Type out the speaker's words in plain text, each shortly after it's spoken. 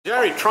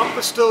Jerry, Trump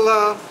is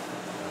still,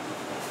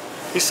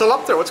 he's still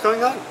up there. What's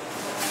going on?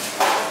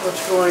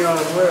 What's going on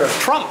where?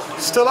 Trump,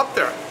 still up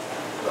there.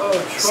 Oh,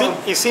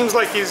 Trump. He seems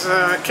like he's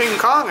King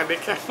Kong and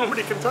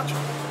nobody can touch him.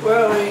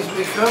 Well, he's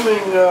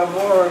becoming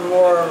more and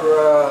more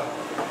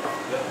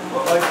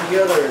like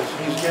the others.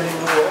 He's getting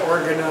more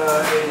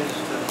organized.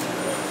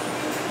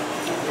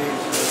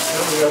 He's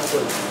coming up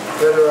with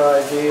better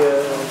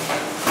ideas.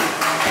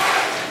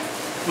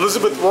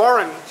 Elizabeth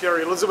Warren,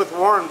 Jerry, Elizabeth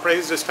Warren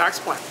praised his tax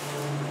plan.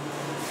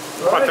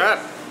 How about that?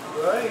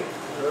 Right.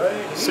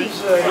 He's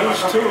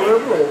too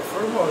liberal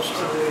for most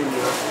of the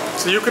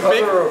so you could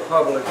other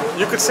Republicans.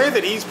 You could say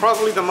that he's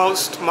probably the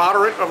most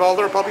moderate of all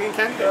the Republican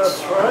candidates.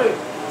 That's right.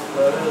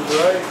 That is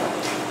right.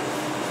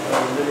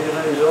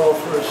 He's all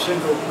for a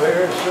single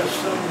payer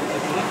system.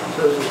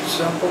 Says it's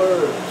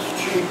simpler, it's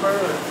cheaper.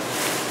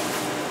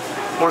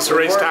 Wants to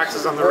raise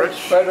taxes on the rich.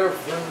 It's better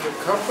for the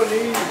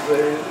companies.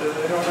 They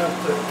don't have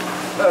to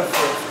have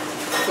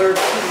 13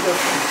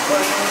 different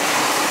plans.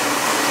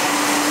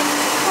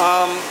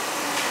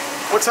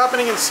 What's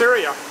happening in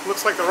Syria?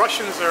 Looks like the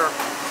Russians are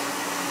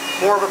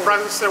more of a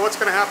presence there. What's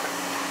going to happen?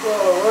 Well,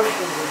 the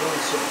Russians have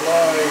been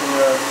supplying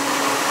the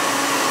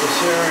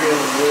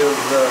Syrians with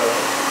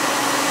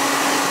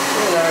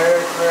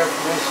aircraft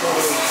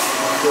missiles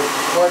for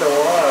quite a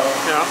while.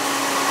 Yeah.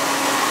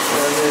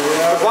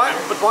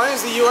 But why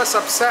is the U.S.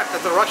 upset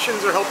that the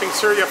Russians are helping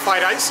Syria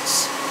fight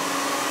ISIS?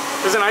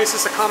 Isn't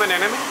ISIS a common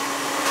enemy?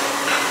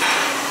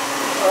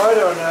 I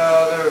don't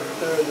know.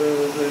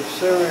 The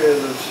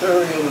Syrians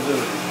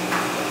are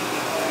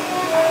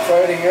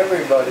fighting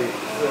everybody.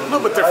 No,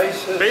 but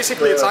ISIS,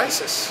 basically it's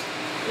ISIS.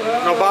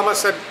 Well, and Obama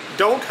said,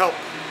 don't help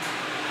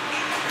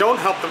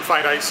them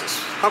fight ISIS.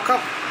 How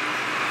come?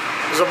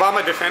 Is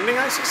Obama defending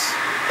ISIS?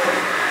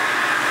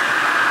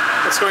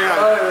 What's going on?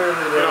 I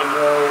really don't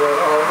know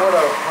what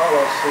our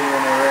policy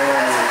in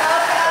Iran is.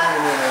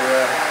 In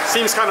Iraq.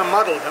 Seems kind of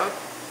muddled, huh?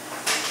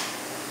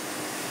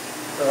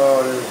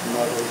 Oh, it is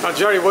muddled. Now,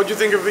 Jerry, what do you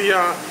think of the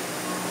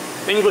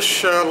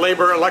English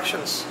Labour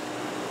elections?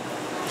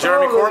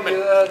 Jeremy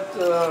Corbyn.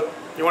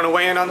 You want to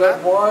weigh in on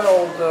that? That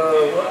wild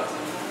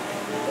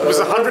it was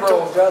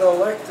Liberal got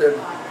elected.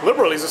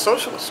 Liberal, he's a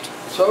socialist.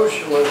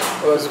 Socialist,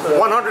 but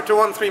 100 to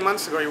 1 3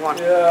 months ago he won.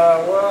 Yeah,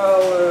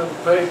 well, the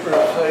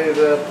papers say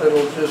that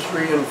it'll just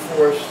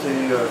reinforce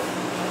the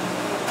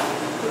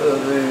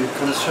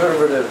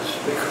conservatives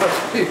because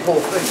people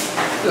think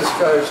this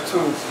guy's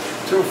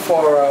too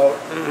far out.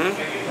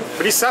 Mm-hmm.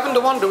 But he's 7 to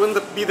 1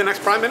 to be the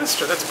next prime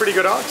minister. That's pretty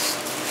good odds.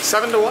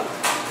 7 to 1.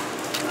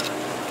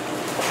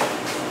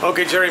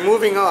 Okay, Jerry,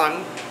 moving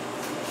on.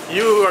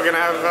 You are going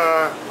to have,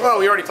 well,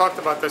 we already talked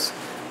about this.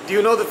 Do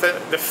you know that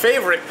the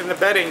favorite in the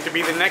betting to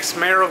be the next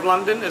mayor of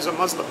London is a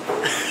Muslim?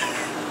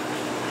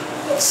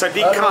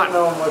 Sadiq Khan. I don't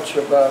know much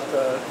about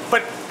that.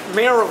 But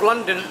mayor of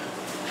London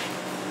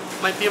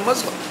might be a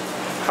Muslim.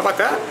 How about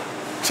that?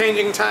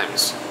 Changing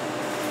times.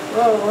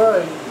 Oh,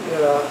 right.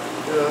 Yeah.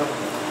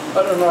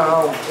 I don't know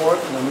how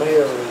important the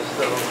mayor is,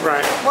 though.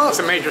 Right. Well, it's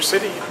a major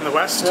city in the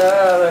West.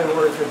 Yeah, they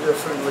work it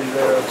differently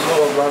there. It's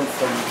all run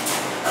from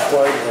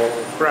Whitehall.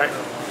 Right.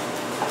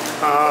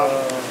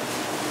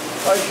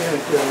 I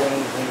can't give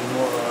anything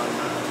more on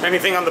that.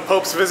 Anything on the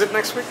Pope's visit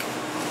next week?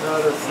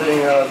 Not a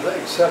thing,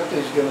 except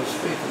he's going to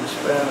speak in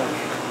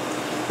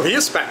Spanish. Well, he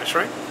is Spanish,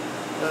 right?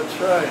 That's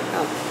right.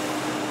 Oh.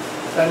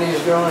 And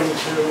he's going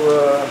to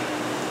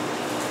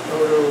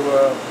go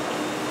to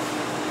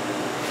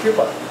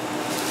Cuba.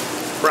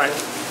 Right.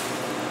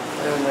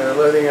 And they're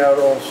letting out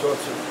all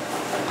sorts of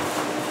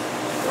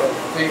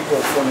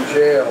people from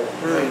jail,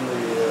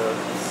 mainly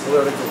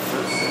political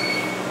prisoners.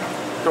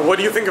 Now, what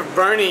do you think of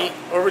Bernie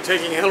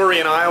overtaking Hillary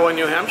in Iowa and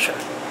New Hampshire?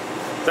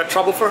 Is that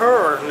trouble for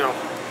her, or no?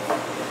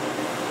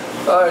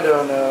 I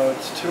don't know.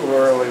 It's too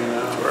early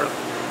now. Too early.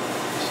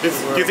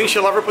 Do you think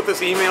she'll ever put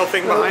this email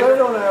thing behind her? her? They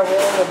don't have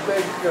all the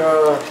big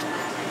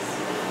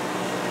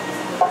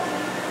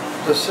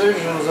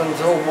decisions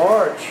until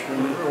March,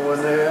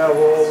 when they have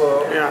all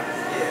the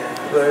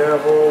they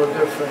have all the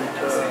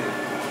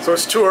different. So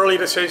it's too early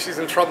to say she's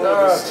in trouble. No,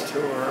 with this? it's too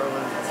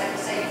early.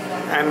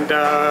 And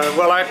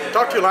well, I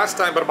talked to you last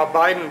time about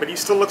Biden, but he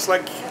still looks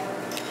like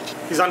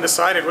he's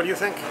undecided. What do you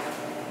think?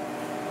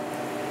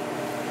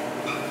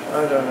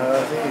 I don't know.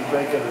 I think he's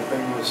making a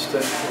big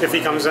mistake. If he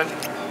comes in?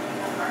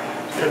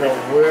 You know,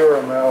 wear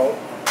him out.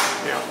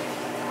 Yeah.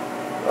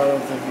 I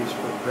don't think he's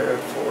prepared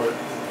for it.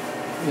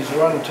 He's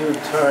run 2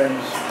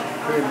 times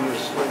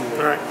previously.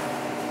 Right.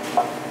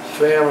 His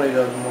family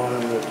doesn't want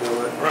him to do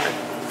it. Right.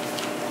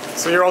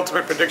 So your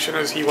ultimate prediction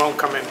is he won't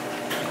come in?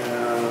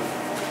 Yeah.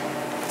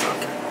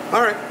 Okay.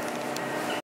 All right.